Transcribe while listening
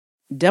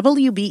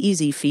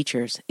WBEZ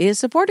Features is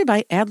supported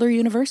by Adler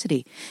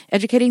University,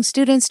 educating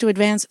students to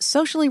advance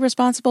socially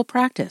responsible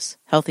practice,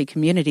 healthy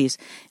communities,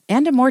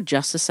 and a more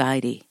just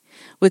society.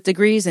 With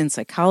degrees in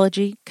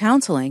psychology,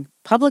 counseling,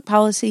 public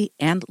policy,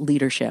 and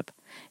leadership.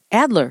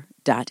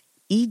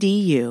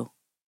 Adler.edu.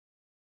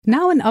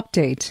 Now an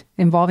update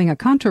involving a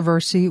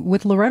controversy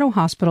with Loretto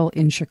Hospital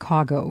in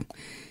Chicago.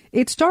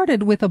 It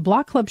started with a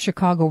Block Club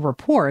Chicago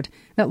report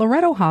that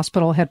Loretto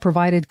Hospital had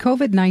provided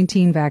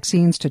COVID-19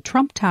 vaccines to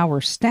Trump Tower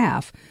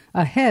staff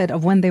ahead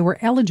of when they were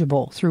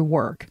eligible through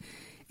work.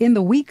 In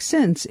the week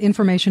since,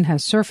 information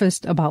has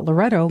surfaced about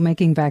Loretto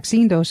making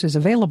vaccine doses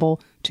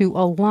available to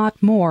a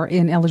lot more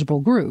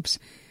ineligible groups.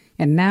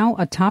 And now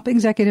a top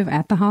executive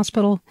at the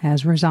hospital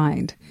has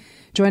resigned.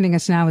 Joining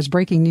us now is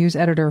breaking news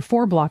editor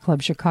for Block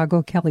Club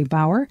Chicago, Kelly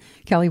Bauer.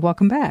 Kelly,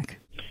 welcome back.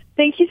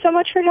 Thank you so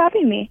much for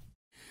having me.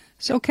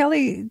 So,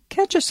 Kelly,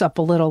 catch us up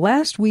a little.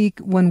 Last week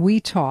when we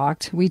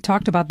talked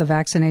about the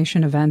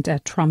vaccination event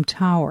at Trump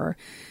Tower.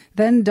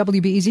 Then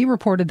WBEZ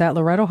reported that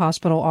Loretto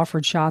Hospital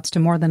offered shots to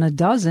more than a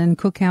dozen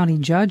Cook County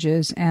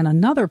judges and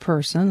another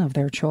person of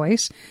their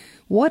choice.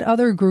 What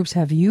other groups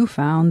have you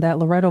found that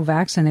Loretto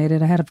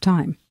vaccinated ahead of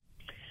time?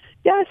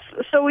 Yes,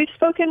 so we've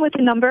spoken with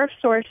a number of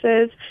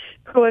sources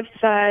who have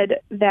said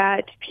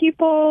that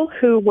people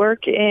who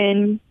work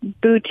in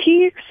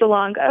boutiques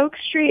along Oak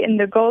Street in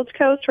the Gold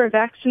Coast were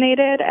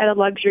vaccinated at a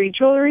luxury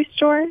jewelry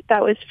store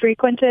that was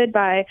frequented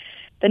by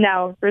the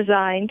now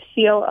resigned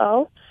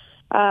COO,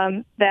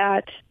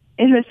 that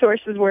in the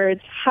source's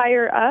words,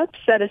 higher ups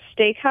at a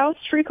steakhouse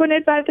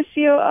frequented by the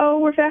COO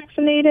were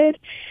vaccinated,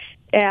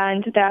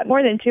 and that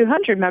more than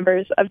 200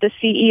 members of the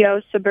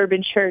CEO's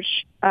suburban church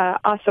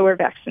also were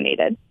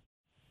vaccinated.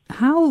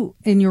 How,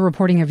 in your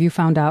reporting, have you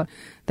found out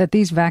that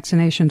these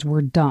vaccinations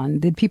were done?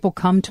 Did people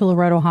come to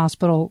Loretto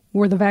Hospital?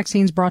 Were the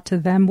vaccines brought to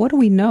them? What do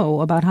we know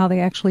about how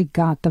they actually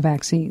got the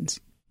vaccines?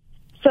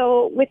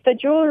 So with the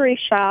jewelry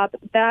shop,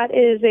 that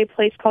is a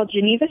place called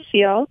Geneva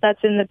Seal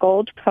that's in the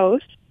Gold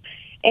Coast.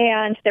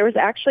 And there was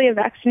actually a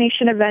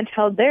vaccination event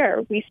held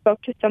there. We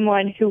spoke to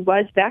someone who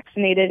was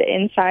vaccinated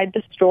inside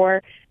the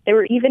store. They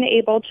were even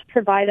able to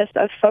provide us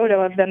a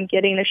photo of them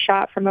getting a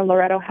shot from a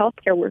Loretto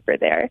healthcare worker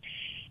there.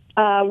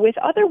 With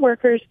other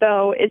workers,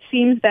 though, it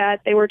seems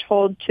that they were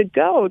told to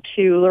go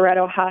to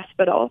Loretto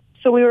Hospital.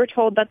 So we were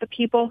told that the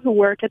people who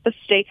work at the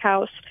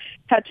steakhouse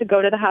had to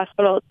go to the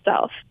hospital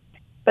itself.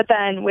 But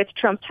then with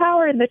Trump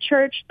Tower and the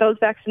church, those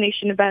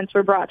vaccination events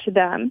were brought to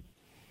them.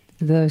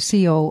 The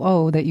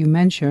COO that you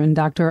mentioned,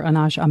 Dr.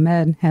 Anash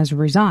Ahmed, has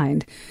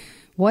resigned.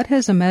 What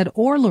has Ahmed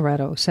or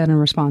Loretto said in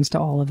response to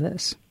all of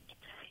this?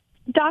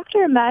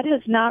 Dr. Ahmed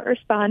has not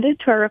responded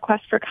to our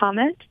request for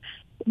comment.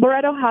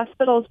 Loretto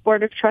Hospital's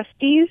Board of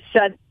Trustees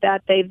said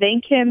that they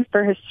thank him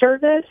for his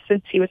service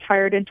since he was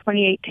hired in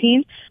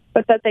 2018,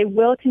 but that they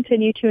will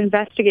continue to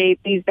investigate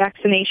these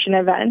vaccination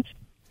events.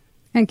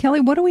 And Kelly,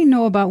 what do we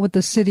know about what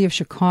the city of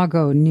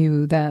Chicago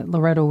knew that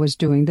Loretto was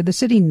doing? Did the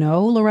city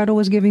know Loretto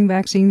was giving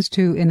vaccines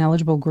to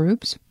ineligible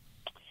groups?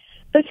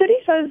 The city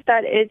says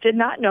that it did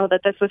not know that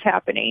this was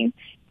happening.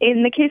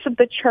 In the case of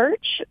the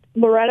church,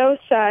 Loretto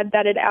said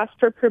that it asked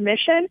for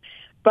permission,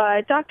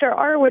 but Dr.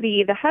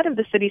 Arwady, the head of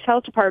the city's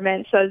health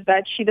department, says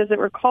that she doesn't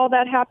recall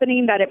that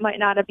happening, that it might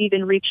not have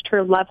even reached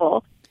her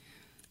level.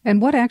 And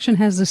what action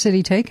has the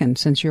city taken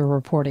since your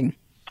reporting?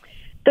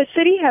 The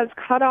city has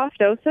cut off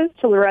doses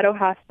to Loretto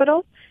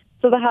Hospital,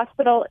 so the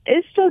hospital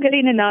is still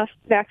getting enough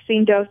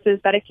vaccine doses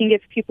that it can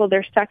give people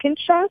their second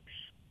shot,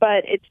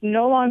 but it's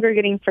no longer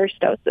getting first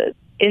doses.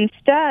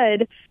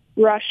 Instead,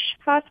 Rush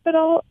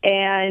Hospital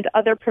and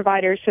other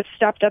providers have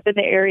stepped up in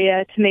the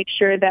area to make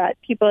sure that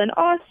people in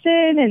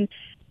Austin and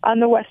on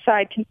the west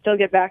side can still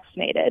get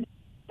vaccinated.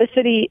 The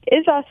city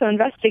is also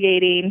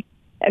investigating,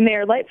 and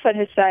Mayor Lightfoot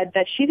has said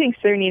that she thinks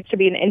there needs to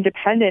be an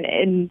independent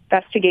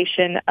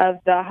investigation of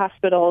the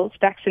hospital's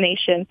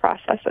vaccination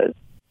processes.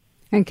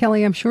 And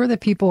Kelly, I'm sure that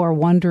people are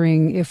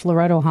wondering if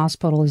Loretto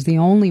Hospital is the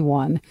only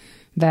one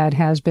that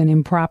has been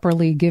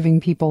improperly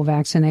giving people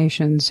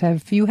vaccinations.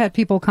 Have you had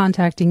people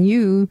contacting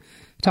you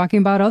talking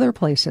about other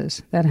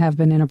places that have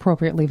been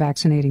inappropriately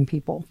vaccinating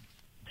people?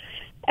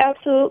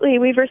 Absolutely.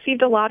 We've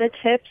received a lot of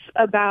tips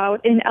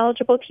about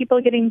ineligible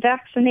people getting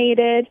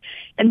vaccinated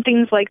and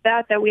things like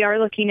that we are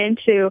looking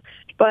into.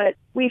 But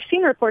we've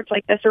seen reports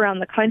like this around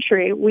the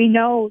country. We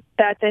know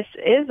that this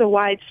is a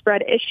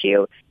widespread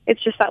issue.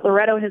 It's just that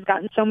Loretto has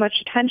gotten so much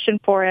attention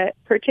for it,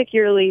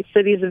 particularly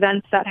for these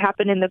events that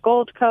happen in the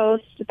Gold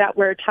Coast that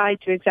were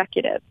tied to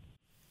executives.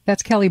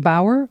 That's Kelly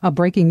Bauer, a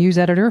breaking news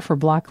editor for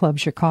Block Club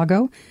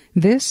Chicago.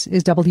 This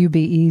is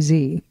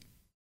WBEZ.